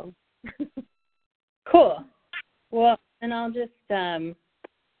now though. Cool. Well, and I'll just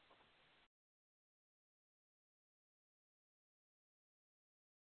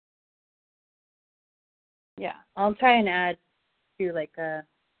I'll try and add to like a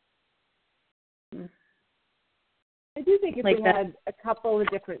I do think if Like we that. had a couple of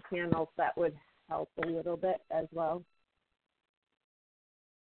different channels, that would help a little bit as well.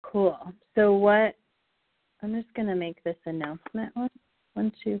 Cool. So what? I'm just gonna make this announcement.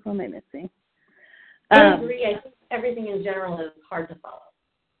 One, two. Who am I missing? I agree. I think everything in general is hard to follow.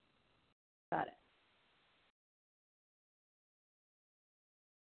 Got it.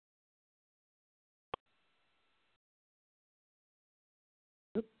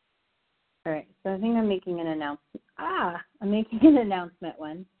 Oops. All right. So I think I'm making an announcement. I'm making an announcement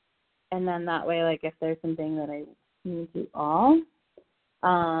one, and then that way, like, if there's something that I need to all,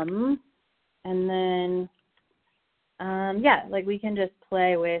 and then, yeah, like we can just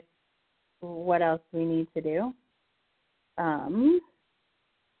play with what else we need to do.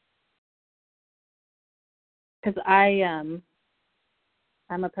 Because I'm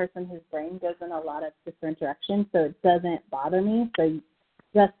a person whose brain goes in a lot of different directions, so it doesn't bother me. So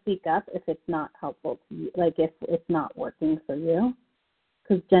just speak up if it's not helpful to you, like if it's not working for you.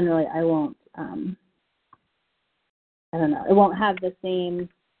 Because generally I won't, I don't know, it won't have the same,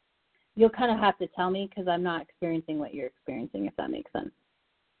 you'll kind of have to tell me because I'm not experiencing what you're experiencing, if that makes sense.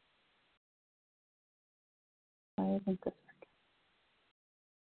 Why isn't this working?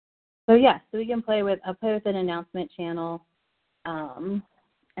 So yeah, so we can I'll play with an announcement channel, and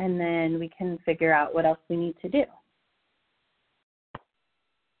then we can figure out what else we need to do.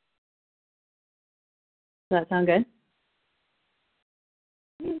 Does that sound good?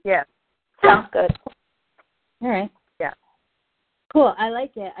 Yes. Sounds good. All right. Yeah. Cool. I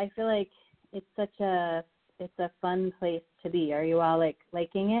like it. I feel like it's a fun place to be. Are you all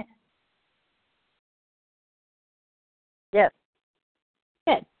liking it? Yes.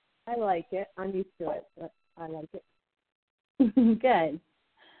 Good. I like it. I'm used to it, but I like it. Good.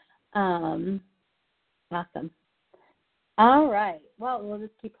 Awesome. All right. Well, we'll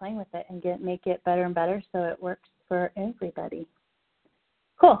just keep playing with it and make it better and better so it works for everybody.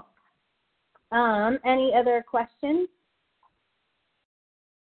 Cool. Any other questions?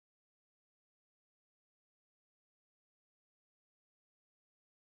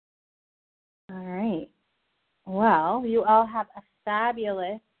 All right. Well, you all have a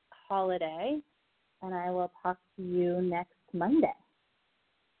fabulous holiday, and I will talk to you next Monday.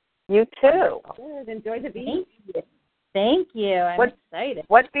 You too. Good. Enjoy the beach. Thank you. I'm excited.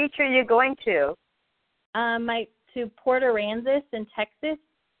 What beach are you going to? To Port Aransas in Texas,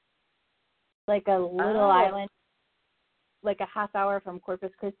 like a little island, like a half hour from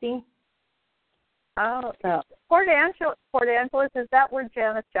Corpus Christi. Oh, so Port Angeles, is that where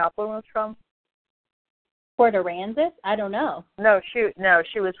Janis Joplin was from? Port Aransas? I don't know. No, she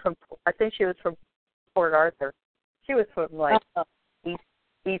was from. I think she was from Port Arthur. She was from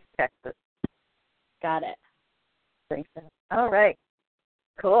East Texas. Got it. Think so. All right.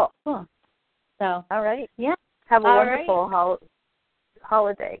 Cool. So. All right. Yeah. Have a wonderful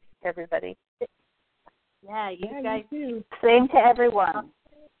holiday, everybody. Yeah, you guys too. Same to everyone.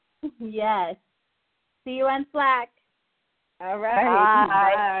 Yes. See you on Slack. All right.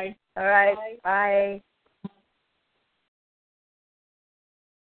 Bye. All right. Bye.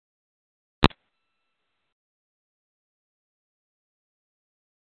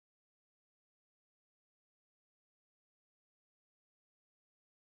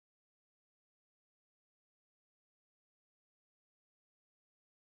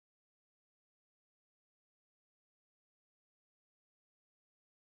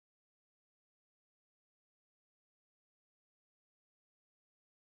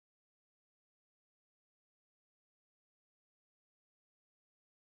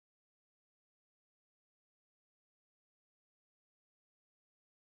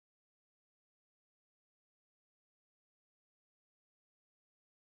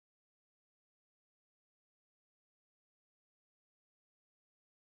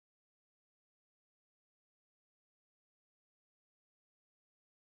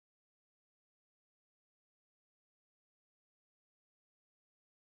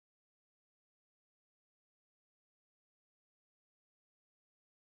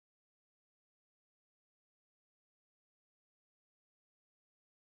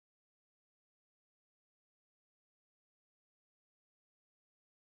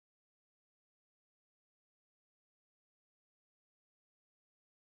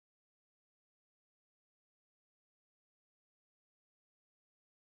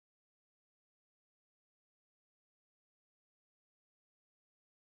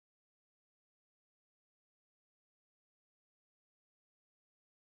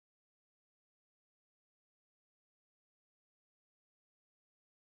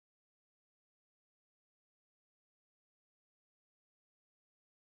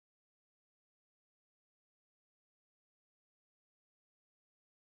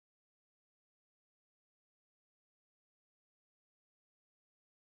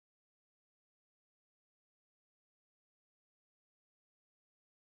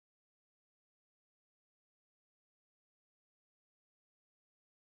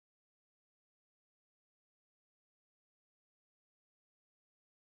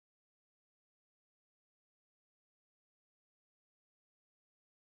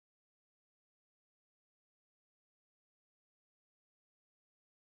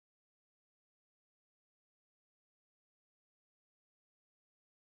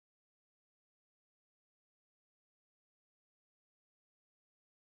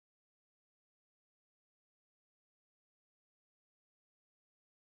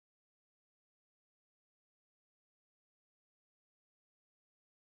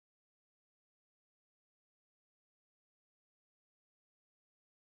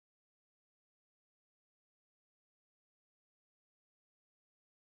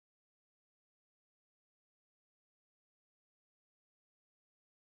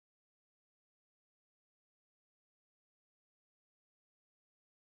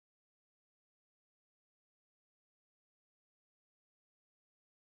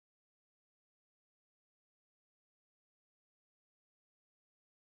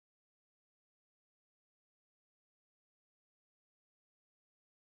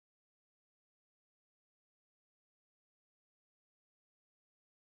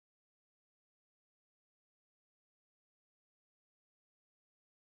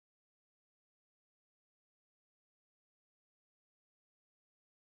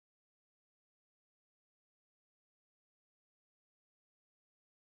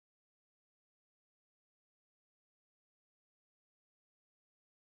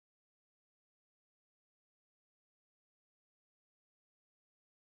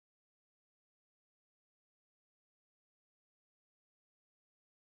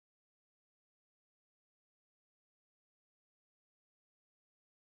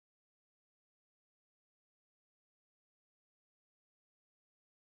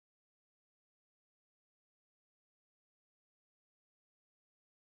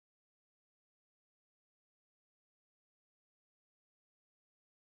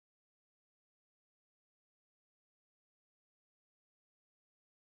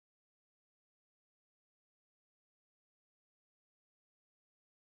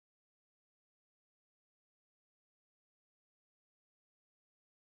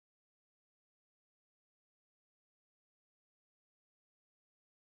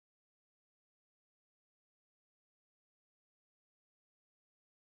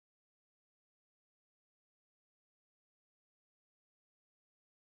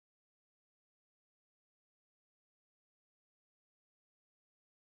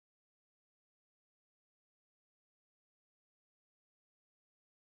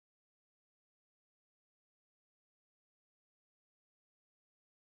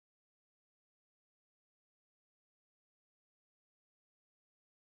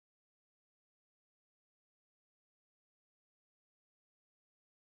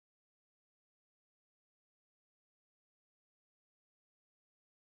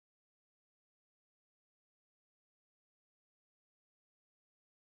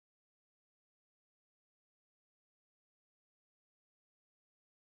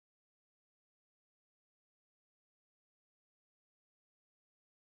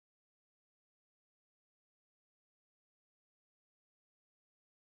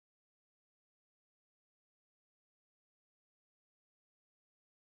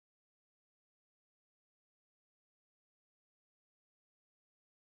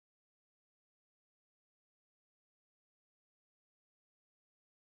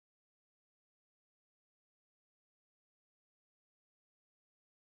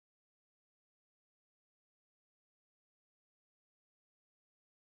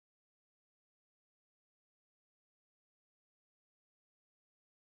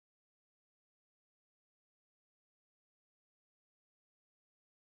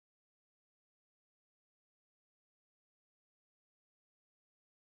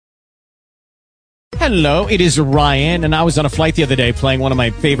 Hello, it is Ryan, and I was on a flight the other day playing one of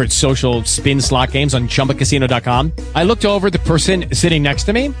my favorite social spin slot games on ChumbaCasino.com. I looked over at the person sitting next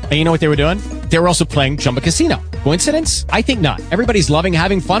to me, and you know what they were doing? They were also playing Chumba Casino. Coincidence? I think not. Everybody's loving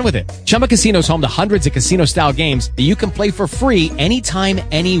having fun with it. Chumba Casino is home to hundreds of casino-style games that you can play for free anytime,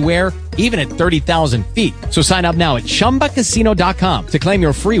 anywhere, even at 30,000 feet. So sign up now at ChumbaCasino.com to claim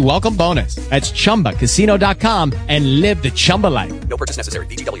your free welcome bonus. That's ChumbaCasino.com and live the Chumba life. No purchase necessary.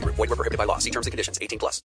 VGW. Void where prohibited by law. See terms and conditions. 18+.